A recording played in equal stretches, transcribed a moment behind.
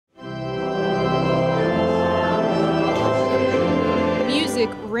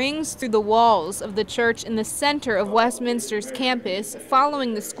rings through the walls of the church in the center of Westminster's campus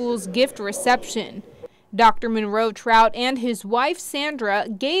following the school's gift reception. Dr. Monroe Trout and his wife Sandra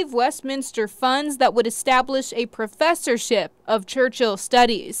gave Westminster funds that would establish a professorship of Churchill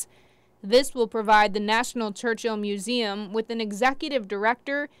studies. This will provide the National Churchill Museum with an executive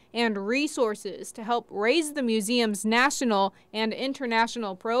director and resources to help raise the museum's national and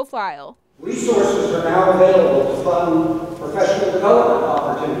international profile. Resources are now available to fund professional development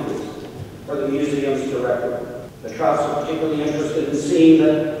opportunities for the museum's director. The Trouts are particularly interested in seeing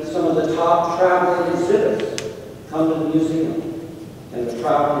that some of the top traveling exhibits come to the museum, and the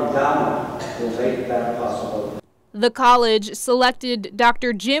Trout Endowment will make that possible. The college selected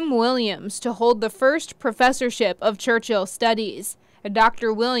Dr. Jim Williams to hold the first professorship of Churchill studies.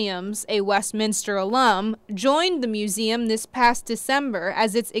 Dr. Williams, a Westminster alum, joined the museum this past December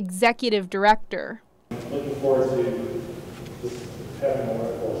as its executive director. Looking forward to just having a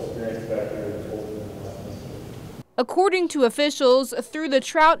wonderful experience back here in Westminster. According to officials, through the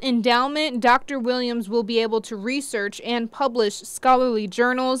Trout Endowment, Dr. Williams will be able to research and publish scholarly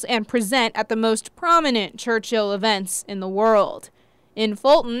journals and present at the most prominent Churchill events in the world. In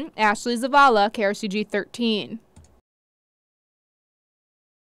Fulton, Ashley Zavala, KRCG 13.